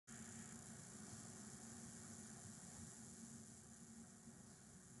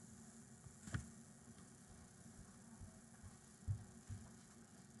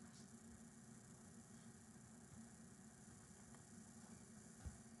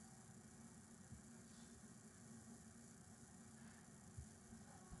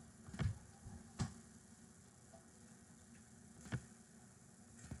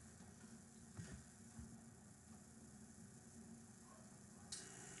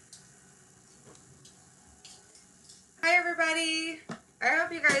everybody. I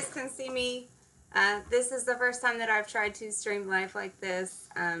hope you guys can see me. This is the first time that I've tried to stream live like this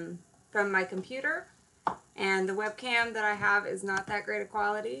from my computer, and the webcam that I have is not that great a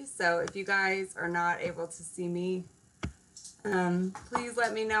quality, so if you guys are not able to see me, please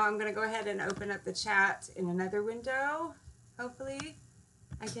let me know. I'm going to go ahead and open up the chat in another window. Hopefully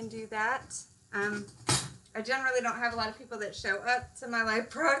I can do that. I generally don't have a lot of people that show up to my live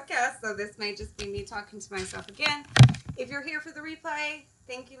broadcast, so this may just be me talking to myself again. If you're here for the replay,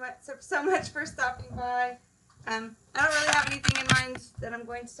 thank you so much for stopping by. I don't really have anything in mind that I'm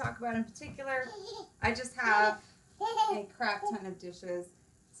going to talk about in particular. I just have a crap ton of dishes,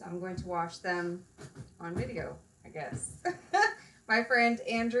 so I'm going to wash them on video, I guess. My friend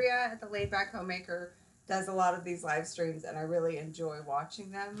Andrea at the Laid Back Homemaker does a lot of these live streams, and I really enjoy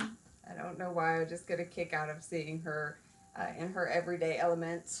watching them. I don't know why, I just get a kick out of seeing her in her everyday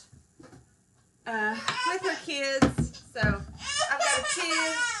element with her kids. So I've got a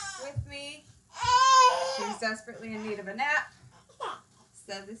kid with me. She's desperately in need of a nap.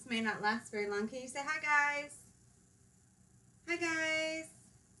 So this may not last very long. Can you say hi, guys? Hi, guys.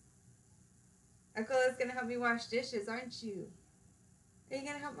 Akola's going to help me wash dishes, aren't you? Are you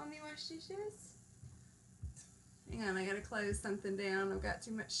going to help Mommy wash dishes? Hang on, I gotta close something down. I've got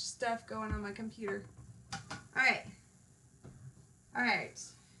too much stuff going on my computer. Alright. Alright.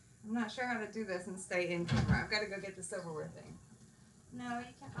 I'm not sure how to do this and stay in camera. I've got to go get the silverware thing. No,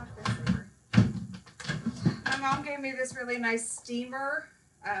 you can't knock this over. My mom gave me this really nice steamer.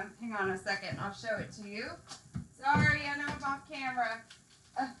 Hang on a second. I'll show it to you. Sorry, I know I'm off camera.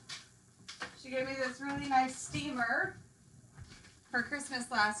 She gave me this really nice steamer for Christmas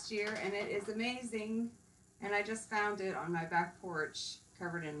last year, and it is amazing. And I just found it on my back porch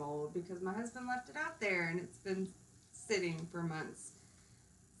covered in mold because my husband left it out there and it's been sitting for months.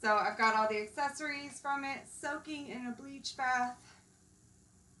 So I've got all the accessories from it, soaking in a bleach bath.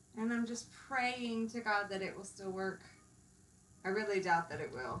 And I'm just praying to God that it will still work. I really doubt that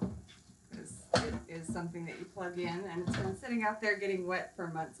it will, because it is something that you plug in and it's been sitting out there getting wet for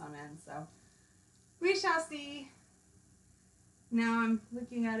months on end. So we shall see. Now I'm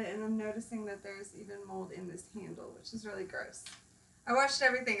looking at it and I'm noticing that there's even mold in this handle, which is really gross. I washed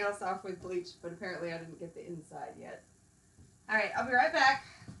everything else off with bleach, but apparently I didn't get the inside yet. Alright, I'll be right back.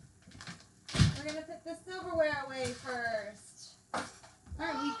 We're going to put the silverware away first.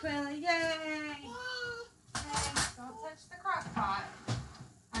 Aren't we, Quilla? Yay! Okay, don't touch the crock pot.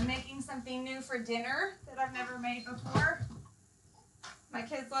 I'm making something new for dinner that I've never made before. My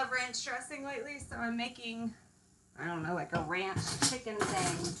kids love ranch dressing lately, so I'm making, I don't know, like a ranch chicken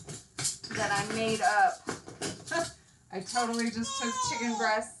thing that I made up. I totally just took chicken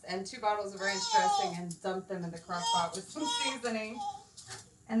breasts and 2 bottles of ranch dressing and dumped them in the crock pot with some seasoning.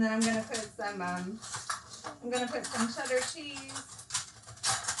 And then I'm gonna put some cheddar cheese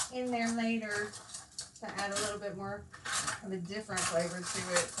in there later to add a little bit more of a different flavor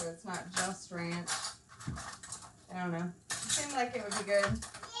to it, so it's not just ranch. I don't know. It seemed like it would be good.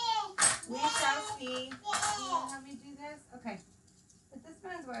 We shall see. You want to help me do this? Okay. But this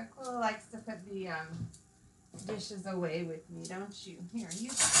is where Aquila likes to put the dishes away with me, don't you? Here, you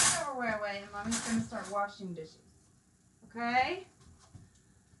put the silverware away, and Mommy's going to start washing dishes. Okay?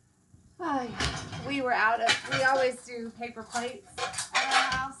 Oh, yeah. We always do paper plates at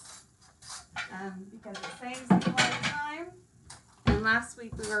our house because it saves me a lot of time. And last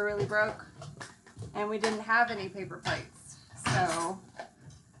week we were really broke, and we didn't have any paper plates. So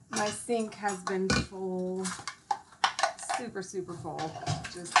my sink has been full, super, super full,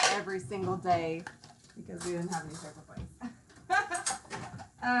 just every single day because we didn't have any paper plates.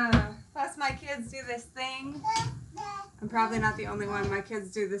 Plus my kids do this thing. I'm probably not the only one. My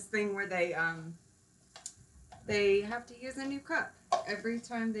kids do this thing where they have to use a new cup every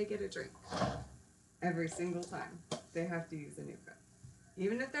time they get a drink. Every single time they have to use a new cup,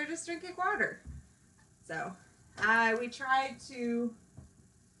 even if they're just drinking water. So we tried to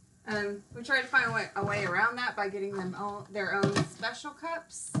find a way around that by getting them their own special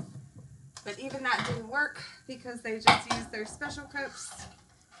cups, but even that didn't work because they just use their special cups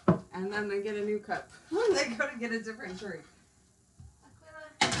and then they get a new cup when they go to get a different drink.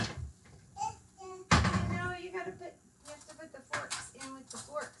 You know, you have to put the forks in with the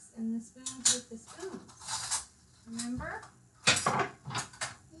forks and the spoons with the spoons. Remember?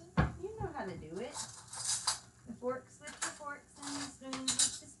 You know how to do it. The forks with the forks and the spoons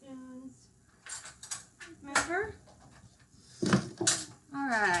with the spoons. Remember?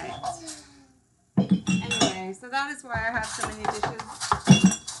 Alright. Anyway, so that is why I have so many dishes.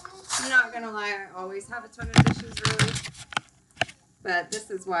 I'm not going to lie, I always have a ton of dishes, really. But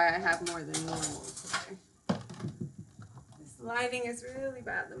this is why I have more than normal today. The lighting is really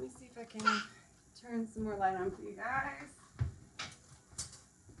bad. Let me see if I can turn some more light on for you guys.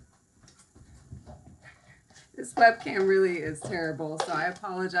 This webcam really is terrible, so I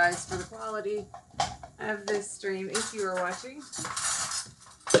apologize for the quality of this stream if you are watching.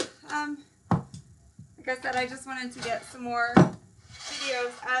 Like I said, I just wanted to get some more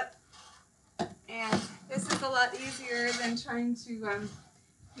videos up, and this is a lot easier than trying to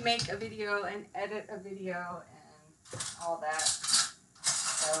make a video and edit a video and all that.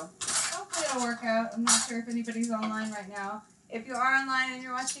 So hopefully it'll work out. I'm not sure if anybody's online right now. If you are online and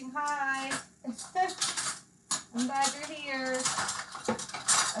you're watching, hi. I'm glad you're here.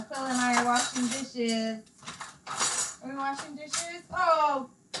 Aquila and I are washing dishes. Are we washing dishes? Oh,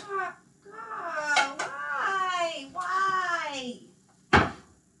 God, why? Why?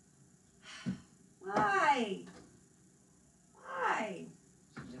 Why? Why?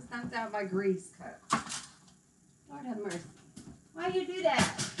 She just knocked out my grease cup. Lord have mercy. Why do you do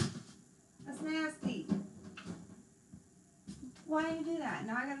that? That's nasty. Why do you do that?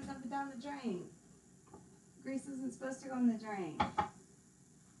 Now I gotta dump it down the drain. Grease isn't supposed to go in the drain.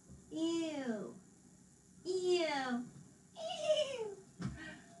 Ew. Ew. Ew.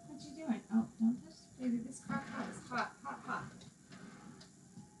 What you doing? Oh, don't touch the baby. This crock pot is hot, hot, hot.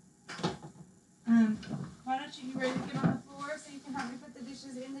 Why don't you ready to get on the floor so you can help me put the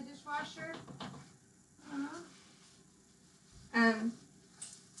dishes in the dishwasher?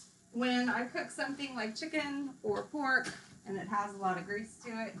 When I cook something like chicken or pork and it has a lot of grease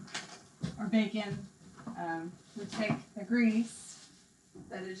to it, or bacon, we take the grease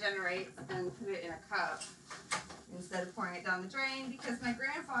that it generates and put it in a cup instead of pouring it down the drain, because my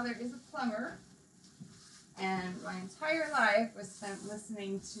grandfather is a plumber and my entire life was spent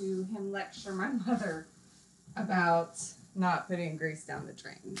listening to him lecture my mother about not putting grease down the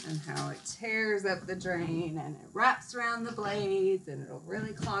drain and how it tears up the drain and it wraps around the blades and it'll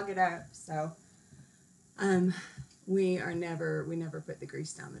really clog it up. So we never put the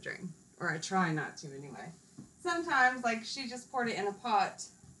grease down the drain, or I try not to anyway. Sometimes, like, she just poured it in a pot,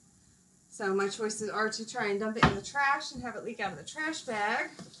 so my choices are to try and dump it in the trash and have it leak out of the trash bag,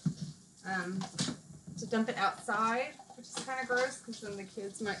 to dump it outside, which is kind of gross because then the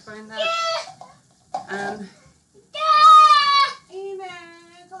kids might find that. Amen.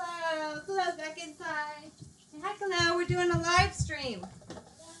 Chloe's back inside. Say hi, Chloe. We're doing a live stream.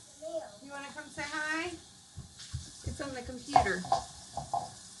 You want to come say hi? It's on the computer.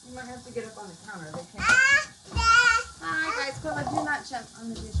 You might have to get up on the counter. They can't. Hi, guys. Chloe, do not jump on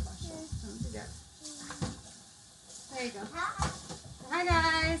the dishwasher. Don't do that. There you go. Hi,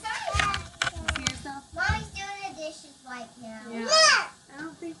 guys. See yourself? Mommy's doing the dishes right now. Yeah. I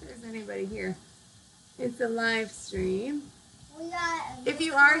don't think there's anybody here. It's a live stream. If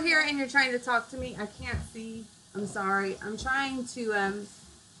you are here and you're trying to talk to me, I can't see. I'm sorry. I'm trying to,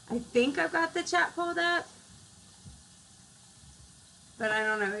 I think I've got the chat pulled up. But I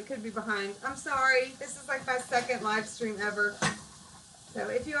don't know. It could be behind. I'm sorry. This is like my second live stream ever. So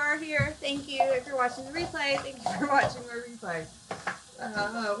if you are here, thank you. If you're watching the replay, thank you for watching my replay.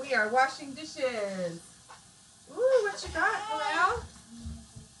 We are washing dishes. Ooh, what you got, Chloe?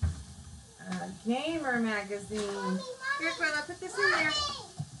 Gamer magazine. Here, Quilla, put this in there.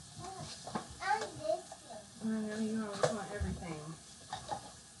 I know you always want everything.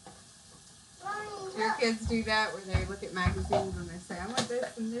 Your kids do that where they look at magazines and they say, I want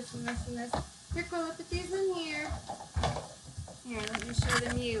this and this and this and this. Here, Quilla, put these in here. Here, let me show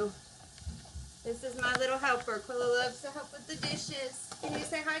them you. This is my little helper. Quilla loves to help with the dishes. Can you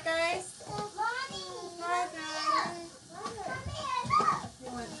say hi, guys? Hi, guys.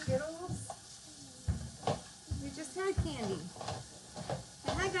 You want Skittles? We just had candy.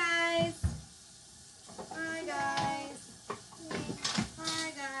 Say hi, guys. Hi, guys.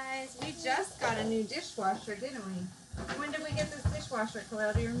 Hi, guys. We just got a new dishwasher, didn't we? When did we get this dishwasher,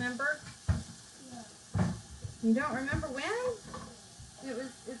 Khalil? Do you remember? No. You don't remember when?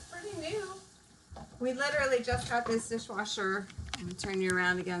 It's pretty new. We literally just got this dishwasher. I'm going to turn you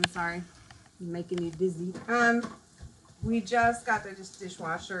around again. Sorry. I'm making you dizzy. We just got the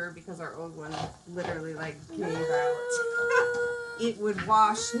dishwasher because our old one literally like gave out. It would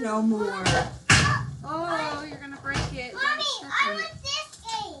wash no more. Oh, you're gonna break it. Mommy, I want this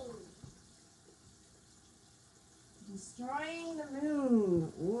game. Destroying the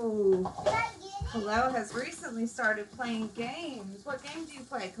moon. Ooh. Khalil has recently started playing games. What game do you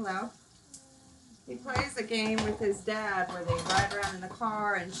play, Khalil? He plays a game with his dad where they ride around in the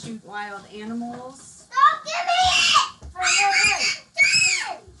car and shoot wild animals. Stop, give me it!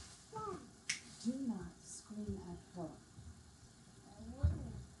 Hey. Do not scream at her.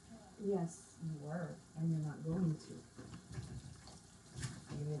 Yes, you were, and you're not going to.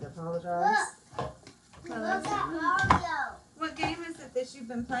 need to apologize. Look at Mario. What game is it that you've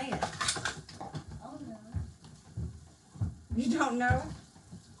been playing? Oh no. You don't know?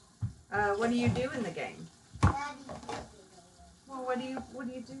 What do you do in the game? Daddy. Well, what do you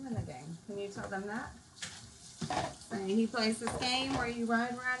do in the game? Can you tell them that? So he plays this game where you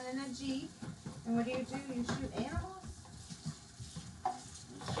ride around in a Jeep, and what do? You shoot animals?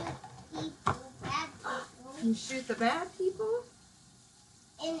 People, bad people. You shoot the bad people?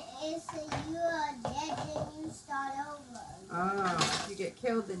 And if you are dead, then you start over. Oh, if you get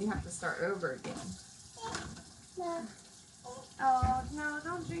killed, then you have to start over again. No. Oh, no,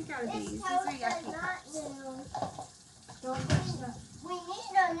 don't drink out of these. These are yucky. Not new. Don't touch that. We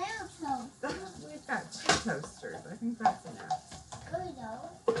need a new toaster. We've got 2 toasters. I think that's enough. We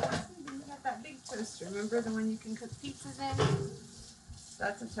don't. We got that big toaster. Remember the one you can cook pizzas in?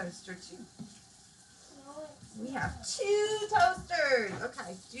 That's a toaster too. We have 2 toasters.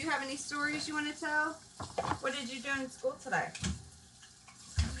 Okay. Do you have any stories you want to tell? What did you do in school today?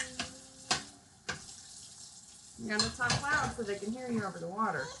 You gotta talk loud so they can hear you over the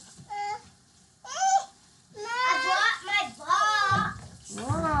water. I brought my box.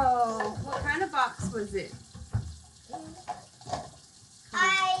 Whoa! What kind of box was it?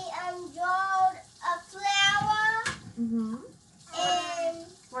 I drawed a flower and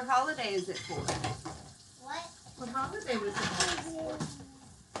What holiday is it for? what? What holiday was it for?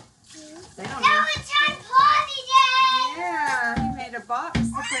 They don't No, know. it's our party day. Yeah, he made a box to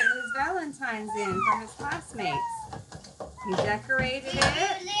put his Valentine's in for his classmates. He decorated Did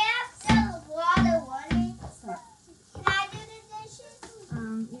it. you left the water running? So, Can I do the dishes?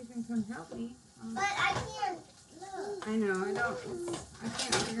 you can come help me. But I can't. Look. I know, I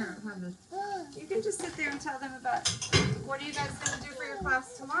can't figure out how to. You can just sit there and tell them about what are you guys going to do for your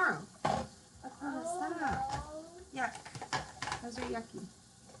class tomorrow? What kind of stuff? Yuck. Those are yucky.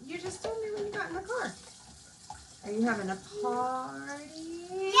 You just told me when you got in the car. Are you having a party?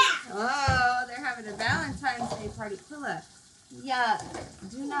 Yeah. Oh, they're having a Valentine's Day party. Quilla, yuck.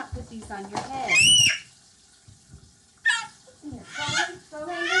 Do not put these on your head. Here, go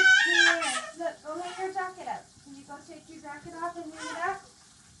hang your, look, go hang your jacket up. Can you go take your jacket off and hang it up?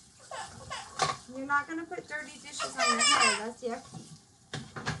 You're not going to put dirty dishes on your head. That's yucky.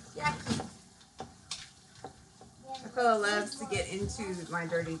 Yucky. Aquila loves to get into my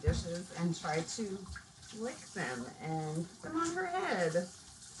dirty dishes and try to lick them and put them on her head.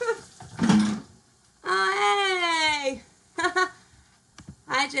 Oh, hey!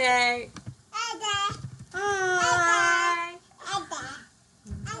 Hi, Jay. Hi.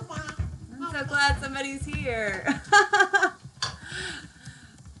 I'm so glad somebody's here.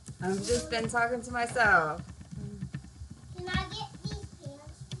 I've just been talking to myself. Can I get these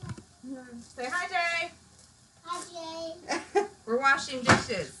pants? Say hi, Jay. Hi, Jay. We're washing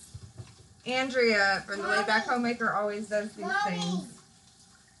dishes. Andrea from the Way Back Homemaker always does these things.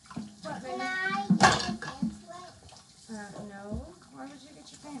 What, Can baby? I get your pants wet? No. Why would you get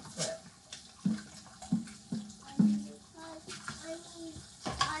your pants wet?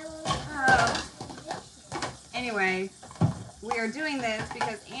 Oh. Anyway, we are doing this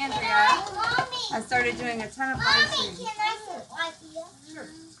because Andrea has started doing a ton of live streams. Can I sit right here?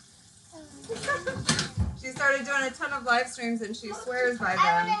 She started doing a ton of live streams and she swears by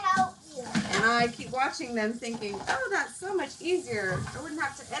I want to them. help you. And I keep watching them thinking, oh, that's so much easier. I wouldn't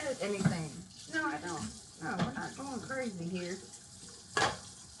have to edit anything. No, I don't. No, we're not going crazy here.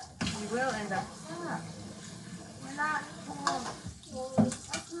 You will end up. Yeah. We're not.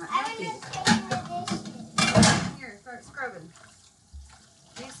 That's not I'm happy. just taking the dishes. Here, start scrubbing.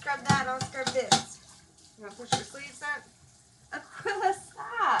 You scrub that, I'll scrub this. You want to push your sleeves up? Aquila,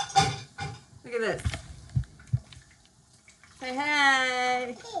 stop. Look at this. Say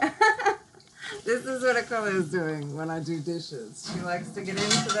hey. This is what Aquila is doing when I do dishes. She likes to get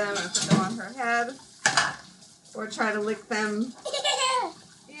into them and put them on her head. Or try to lick them.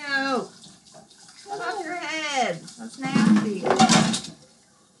 Ew. Get off your head. That's nasty.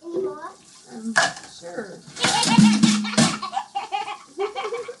 Any more? Sure.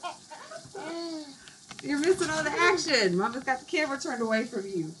 You're missing all the action. Mama's got the camera turned away from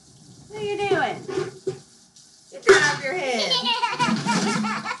you. What are you doing? Get that off your head.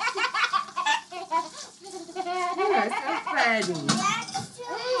 You are so funny. That's too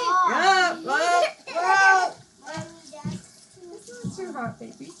hot. Up, up, up. Mommy, that's too It's not too hot,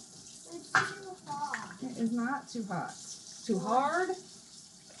 baby. It's too hot. It is not too hot. Too hard?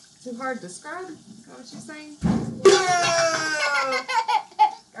 Too hard to scrub? Is that what you're saying? Whoa!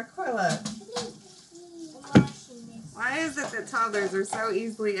 Aquila. Why is it that toddlers are so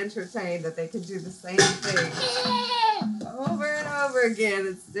easily entertained that they can do the same thing over and over over again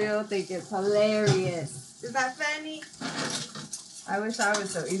and still think it's hilarious. Is that funny? I wish I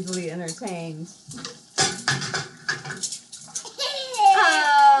was so easily entertained.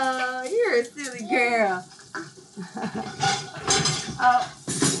 Oh, you're a silly girl. Oh,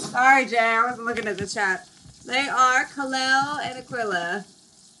 sorry, Jay. I wasn't looking at the chat. They are Kalel and Aquila.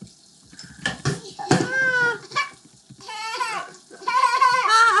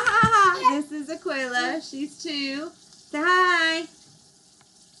 This is Aquila. She's 2. Say hi.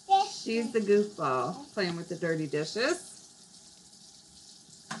 She's the goofball playing with the dirty dishes.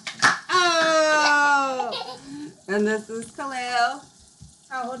 Oh! And this is Kalel.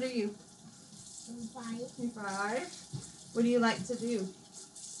 How old are you? 5. 5. What do you like to do?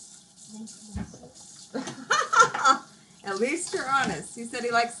 At least you're honest. He said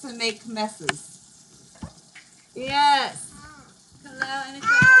he likes to make messes. Yes. Kalel and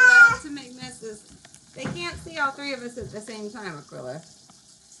Aquila love to make messes. They can't see all 3 of us at the same time, Aquila.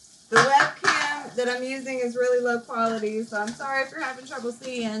 The webcam that I'm using is really low quality, so I'm sorry if you're having trouble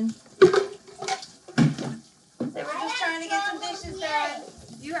seeing. They were just trying to get some dishes done.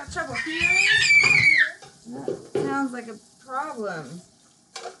 Do you have trouble hearing? That sounds like a problem.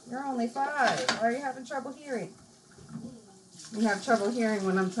 You're only 5. Why are you having trouble hearing? You have trouble hearing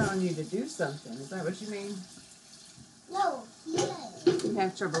when I'm telling you to do something. Is that what you mean? No, here. You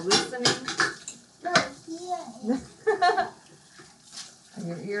have trouble listening? No, here. Are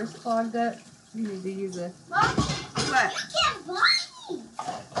your ears clogged up? You need to use a... Mommy, What? you can't buy me.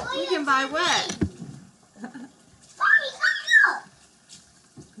 You can buy what? Mommy, come up.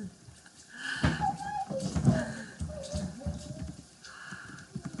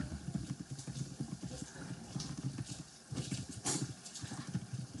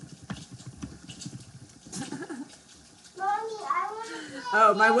 Mommy, I want to play.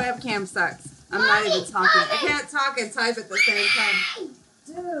 Oh, my webcam sucks. I'm not even talking. I can't talk and type at the same time.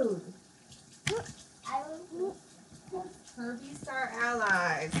 Dude. I want Herbie Star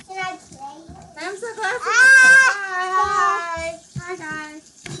Allies. to. Can I play? I'm so glad to Ah! Hi, guys.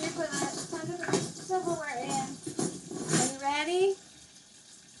 Here's what we're in. Are you ready?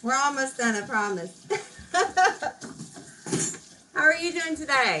 We're almost done, I promise. How are you doing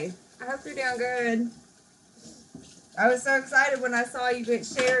today? I hope you're doing good. I was so excited when I saw you get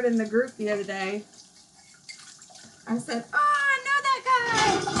shared in the group the other day. I said, oh, I know that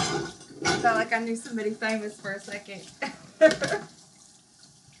guy. I felt like I knew somebody famous for a second.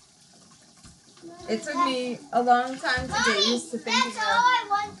 It took me a long time to get used to thinking That's all I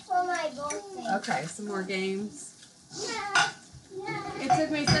want for my birthday. Okay, some more games. Yeah. It took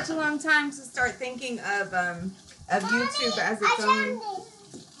me such a long time to start thinking of YouTube as its own.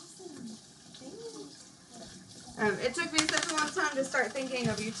 It took me such a long time to start thinking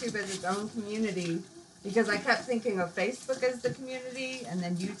of YouTube as its own community because I kept thinking of Facebook as the community and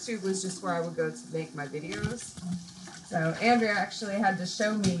then YouTube was just where I would go to make my videos. So Andrea actually had to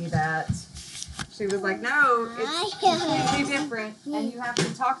show me that. She was like, no, it's completely different and you have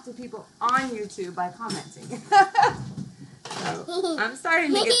to talk to people on YouTube by commenting. So I'm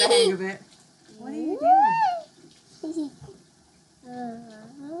starting to get the hang of it. What are you doing?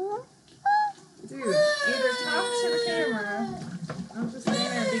 Dude, either talk to the camera. I'm just standing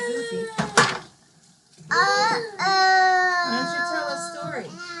there and be goofy. Why don't you tell a story?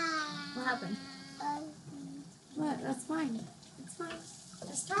 What happened? What? That's fine. It's fine.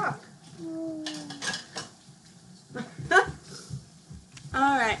 Just talk.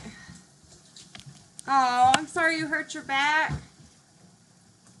 Alright. Oh, I'm sorry you hurt your back.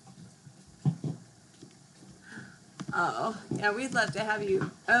 Oh, yeah, we'd love to have you.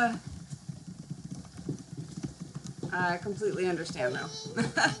 I completely understand though.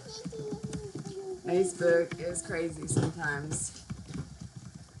 Facebook is crazy sometimes.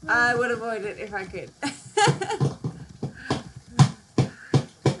 I would avoid it if I could.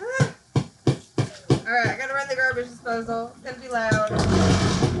 Alright, I gotta run the garbage disposal. It's gonna be loud.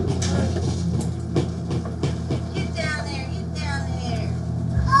 Get down there, get down there.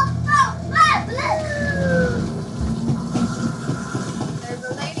 There's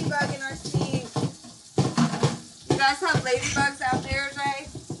a ladybug in our sink. You guys have ladybugs out there, Jay?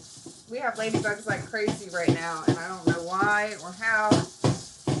 We have ladybugs like crazy right now, and I don't know why or how,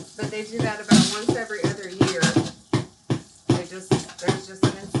 but they do that about once every other year. There's just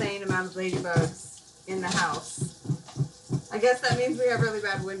an insane amount of ladybugs in the house. I guess that means we have really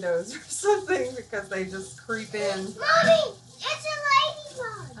bad windows or something because they just creep in. Mommy, it's a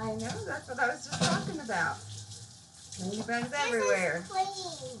ladybug. I know, that's what I was just talking about. Ladybugs everywhere.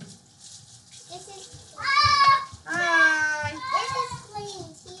 This is Hi. This is clean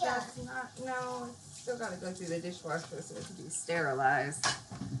here. That's not, no, it's still got to go through the dishwasher so it can be sterilized.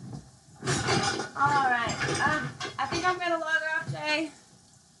 Alright, I think I'm going to log off, Jay.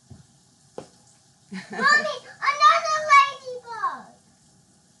 Mommy, another ladybug.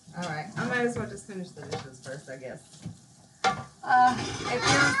 Alright, I might as well just finish the dishes first, I guess. It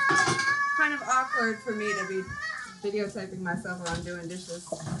feels kind of awkward for me to be videotaping myself while I'm doing dishes.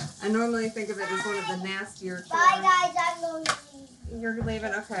 I normally think of it as one of the nastier chores. Bye, guys. I'm going to leave. You're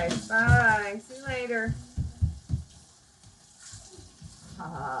leaving? Okay. Bye. See you later.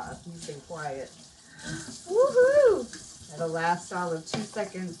 Ah, he's been quiet. Woohoo! That'll last all of 2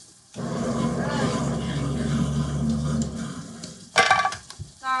 seconds.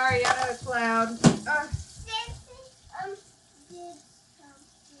 Sorry, I know it's loud.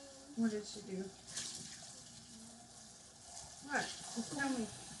 What did she do? What? Just tell me.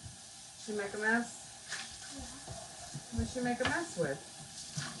 She make a mess? What did she make a mess with?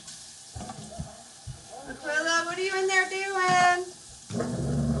 Aquila, what are you in there doing?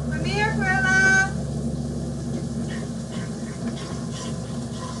 Come here, Aquila.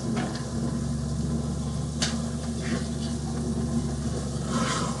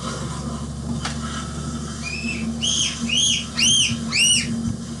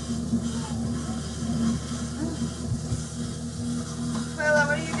 Aquila,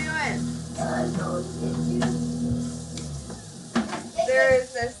 what are you doing? There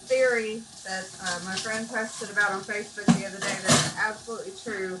is this theory that my friend posted about on Facebook the other day that's absolutely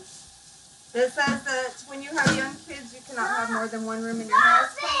true. That says that when you have young kids, you cannot have more than one room in your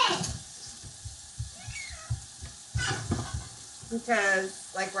house. Because,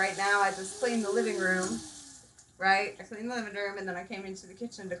 like right now, I just cleaned the living room, right? I cleaned the living room and then I came into the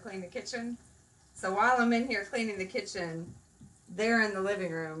kitchen to clean the kitchen. So while I'm in here cleaning the kitchen, they're in the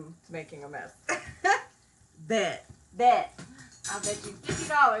living room making a mess. Bet. I'll bet you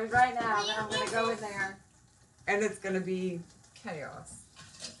 $50 right now that I'm going to go in there and it's going to be chaos.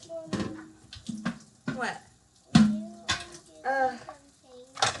 What? No,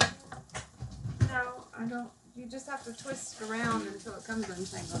 I don't. You just have to twist it around until it comes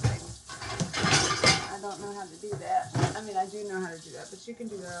untangled things. I don't know how to do that. I mean, I do know how to do that, but you can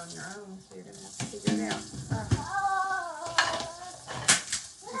do that on your own, so you're going to have to figure it out.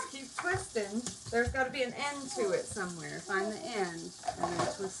 Just keep twisting. There's got to be an end to it somewhere. Find the end and then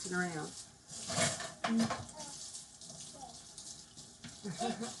twist it around.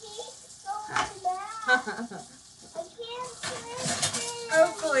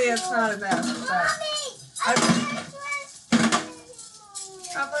 Hopefully it's not a mess, but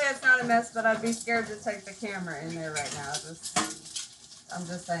hopefully it's not a mess, but I'd be scared to take the camera in there right now. I'm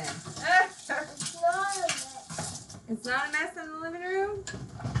just saying. It's not a mess in the living room?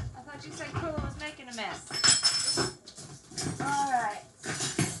 I thought you said Kula was making a mess. Alright.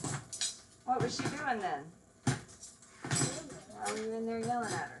 What was she doing then? Why were you in there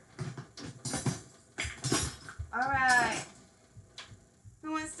yelling at her? Alright.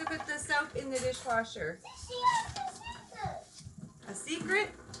 Who wants to put the soap in the dishwasher? A secret?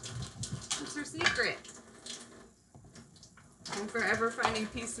 What's her secret? I'm forever finding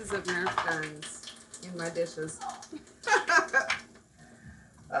pieces of Nerf guns in my dishes.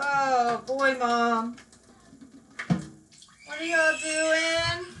 Oh, boy, Mom. What are y'all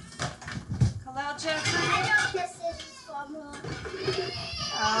doing? Hello, Jeffrey?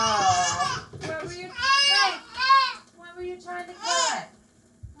 Oh. What were you doing? What were you trying to cut?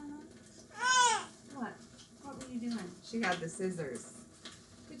 What? What were you doing? She had the scissors.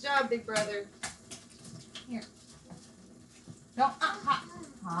 Good job, big brother. Here. Don't, hot.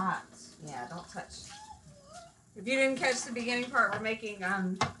 Hot. Yeah, don't touch. If you didn't catch the beginning part, we're making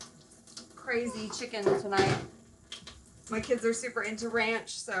crazy chicken tonight. My kids are super into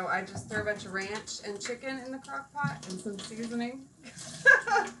ranch, so I just throw a bunch of ranch and chicken in the crock pot and some seasoning.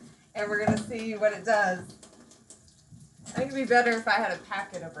 And we're going to see what it does. I think it'd be better if I had a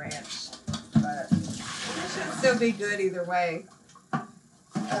packet of ranch, but it should still be good either way. I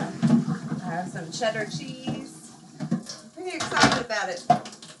have some cheddar cheese. I'm pretty excited about it.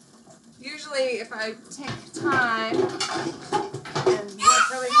 Usually if I take time and work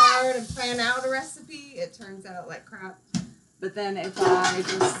really hard and plan out a recipe, it turns out like crap. But then if I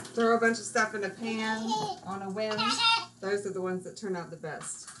just throw a bunch of stuff in a pan on a whim, those are the ones that turn out the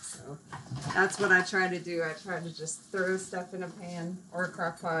best. So that's what I try to do. I try to just throw stuff in a pan or a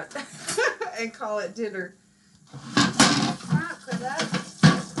crock pot and call it dinner. Oh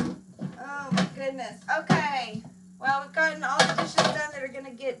my goodness. Okay. Well, we've gotten all the dishes done that are going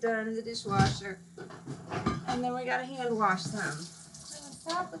to get done in the dishwasher. And then we got to hand wash some.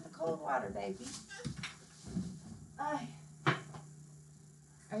 Stop with the cold water, baby.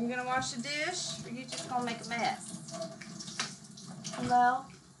 Are you gonna wash the dish, or are you just gonna make a mess? Hello?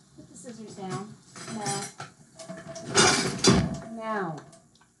 Put the scissors down. No. No.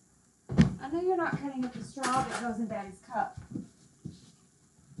 I know you're not cutting up the straw that goes in Daddy's cup.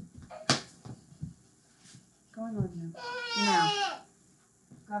 Go on, Olivia. No.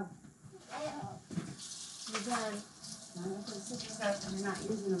 Go. You're done. I'm going to put the scissors up and you're not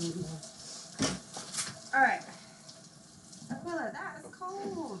using them anymore. Alright. Aquila, that is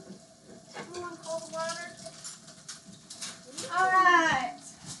cold. Do you want cold water? Alright.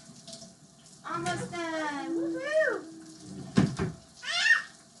 Almost done. Woohoo!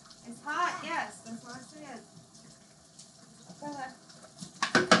 It's hot, yes. That's what I said. Aquila.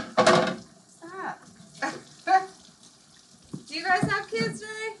 Stop. Do you guys have kids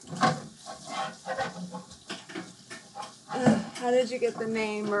today? How did you get the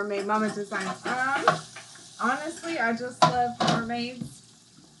name Mermaid Mama Designs? Honestly, I just love mermaids,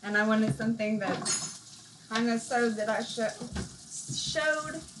 and I wanted something that kind of showed that I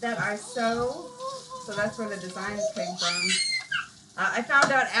sew. So that's where the designs came from. I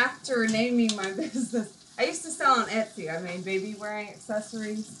found out after naming my business. I used to sell on Etsy. I made baby wearing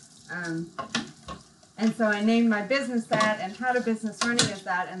accessories. And so I named my business that and had a business running as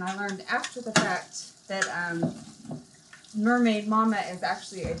that. And I learned after the fact that Mermaid Mama is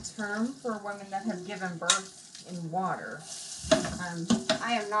actually a term for women that have given birth in water.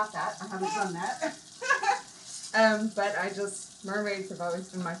 I am not that. I haven't done that. But mermaids have always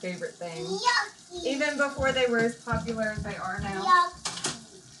been my favorite thing. Yucky. Even before they were as popular as they are now.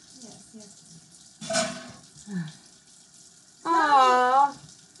 Yucky. Yes. Aww.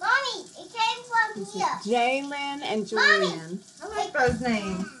 Mommy, it came from here. Jalen and Julian. I like those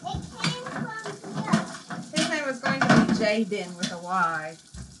names. It came from here. His name was going to be Jaden with a Y.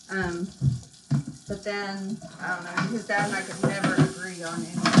 But then, I don't know, his dad and I could never agree on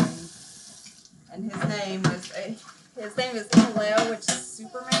anything. And his name is Kal-El, which is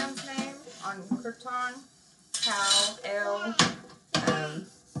Superman's name on Krypton. Kal-El.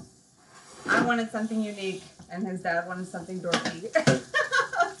 I wanted something unique, and his dad wanted something dorky.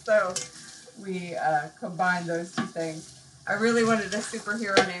 So we combined those two things. I really wanted a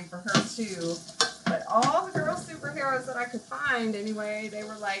superhero name for her too, but all the girl superheroes that I could find anyway, they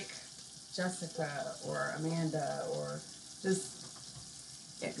were like Jessica or Amanda or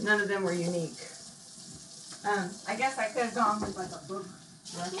none of them were unique. I guess I could have gone with like a book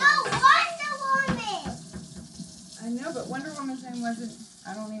reference. No, Wonder Woman! I know, but Wonder Woman's name wasn't,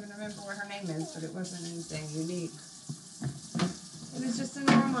 I don't even remember what her name is, but it wasn't anything unique. It was just a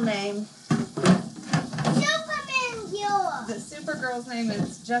normal name. Superman's yours! The Supergirl's name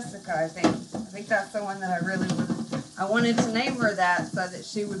is Jessica, I think. I think that's the one that I really wanted to name her that so that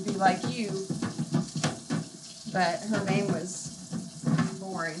she would be like you. But her name was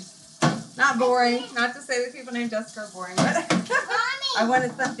boring. Not boring. Not to say that people named Jessica are boring, but I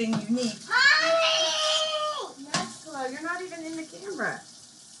wanted something unique. Mommy! Yes, Chloe, you're not even in the camera.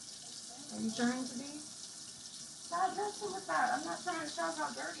 Are you trying to be? Stop messing with that. I'm not trying to show how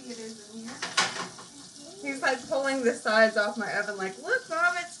dirty it is in here. He's like pulling the sides off my oven like, look,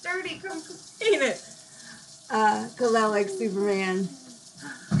 Mom, it's dirty. Come clean it. Kal-El like Superman.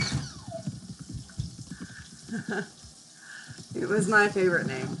 It was my favorite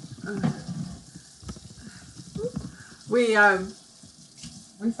name. We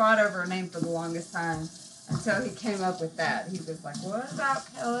fought over a name for the longest time until he came up with that. He was like, what about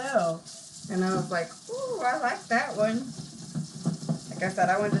Kal-El? And I was like, ooh, I like that one. Like I said,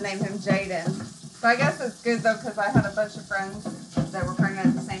 I wanted to name him Jaden. So I guess it's good, though, because I had a bunch of friends that were pregnant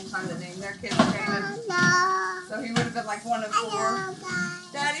at the same time that named their kids Jaden. So he would have been like one of four.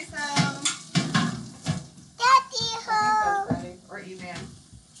 Daddy's home. Daddy home. Daddy, or E-Man.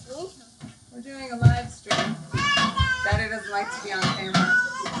 We're doing a live stream. Daddy doesn't like to be on camera.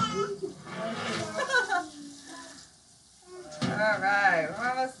 All right, we're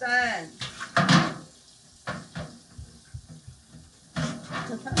almost done.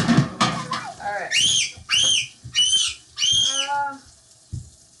 All right.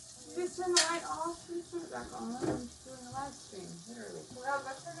 Did you turn the light off? Please turn it back on. I'm doing a live stream, literally. Well,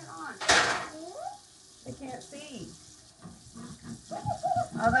 let's turn it on. They can't see.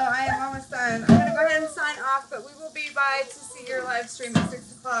 Although I am almost done. I'm going to go ahead and sign off, but we will be by to see your live stream at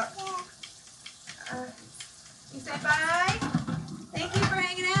 6 o'clock. You say bye? Thank you for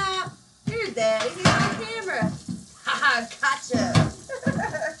hanging out. Here's Daddy. He's on camera. Haha, gotcha.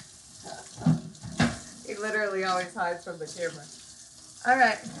 He literally always hides from the camera. All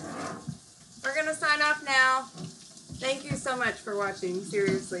right. We're going to sign off now. Thank you so much for watching.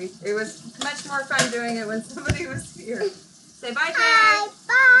 Seriously. It was much more fun doing it when somebody was here. Say bye, Jay. Bye.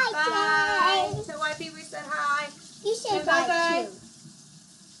 Bye. Bye. Tell Wifey we said hi. You say And bye bye-bye. too.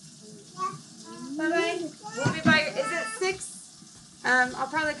 Bye-bye. We'll be by your, is it 6? I'll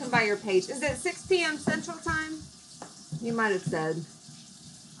probably come by your page. Is it 6 p.m. Central Time? You might have said.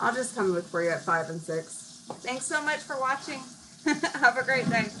 I'll just come look for you at 5 and 6. Thanks so much for watching. Have a great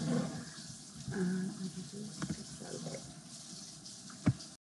day.